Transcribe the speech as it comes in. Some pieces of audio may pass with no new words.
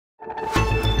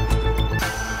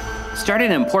Started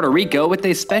in Puerto Rico with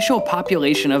a special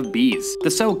population of bees.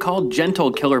 The so-called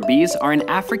gentle killer bees are an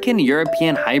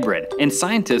African-European hybrid, and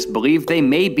scientists believe they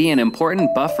may be an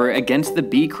important buffer against the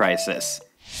bee crisis.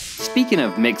 Speaking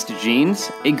of mixed genes,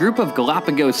 a group of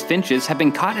Galapagos finches have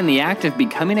been caught in the act of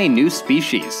becoming a new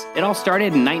species. It all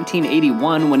started in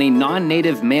 1981 when a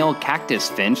non-native male cactus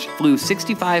finch flew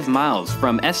 65 miles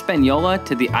from Hispaniola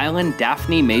to the island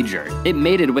Daphne Major. It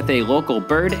mated with a local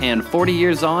bird, and 40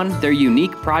 years on, their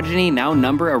unique progeny now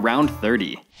number around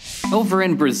 30. Over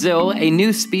in Brazil, a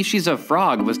new species of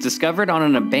frog was discovered on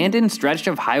an abandoned stretch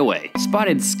of highway.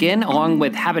 Spotted skin, along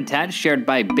with habitat shared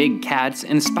by big cats,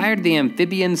 inspired the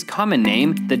amphibian's common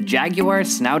name, the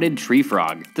jaguar-snouted tree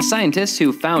frog. The scientists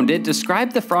who found it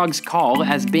described the frog's call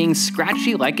as being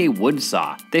scratchy like a wood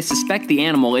saw. They suspect the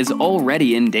animal is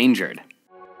already endangered.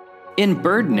 In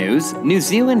bird news, New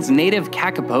Zealand's native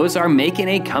kakapos are making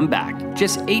a comeback.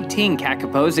 Just 18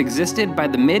 kakapos existed by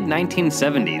the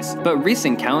mid-1970s, but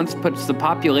recent counts puts the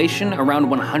population around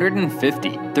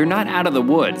 150. They're not out of the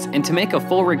woods, and to make a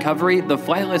full recovery, the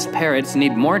flightless parrots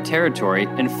need more territory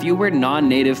and fewer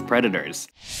non-native predators.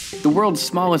 The world's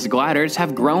smallest gliders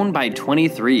have grown by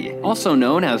 23. Also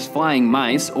known as flying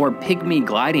mice or pygmy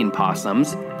gliding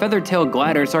possums, feather-tailed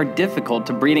gliders are difficult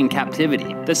to breed in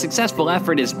captivity. The successful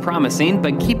effort is promising,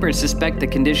 but keepers suspect the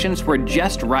conditions were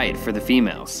just right for the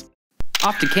females.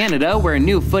 Off to Canada, where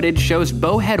new footage shows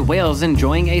bowhead whales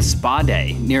enjoying a spa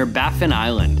day near Baffin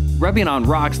Island. Rubbing on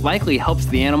rocks likely helps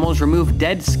the animals remove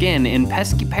dead skin and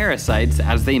pesky parasites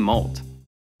as they molt.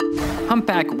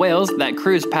 Humpback whales that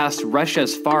cruise past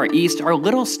Russia's Far East are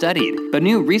little studied, but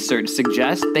new research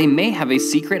suggests they may have a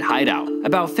secret hideout.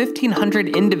 About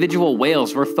 1,500 individual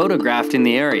whales were photographed in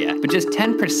the area, but just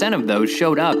 10% of those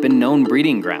showed up in known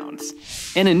breeding grounds.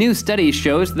 And a new study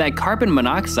shows that carbon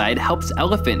monoxide helps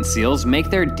elephant seals make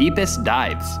their deepest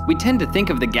dives. We tend to think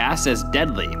of the gas as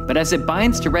deadly, but as it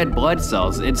binds to red blood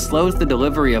cells, it slows the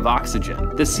delivery of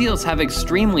oxygen. The seals have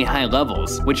extremely high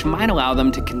levels, which might allow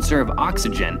them to conserve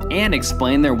oxygen and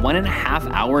explain their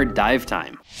 1.5-hour dive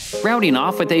time. Rounding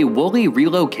off with a woolly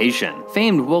relocation.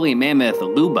 Famed woolly mammoth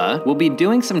LYUBA will be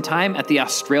doing some time at the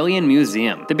Australian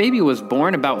Museum. The baby was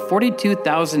born about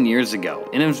 42,000 years ago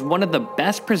and is one of the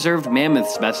best preserved mammoth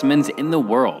specimens in the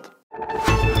world.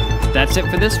 That's it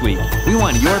for this week. We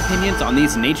want your opinions on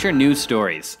these nature news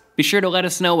stories. Be sure to let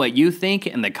us know what you think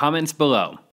in the comments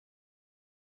below.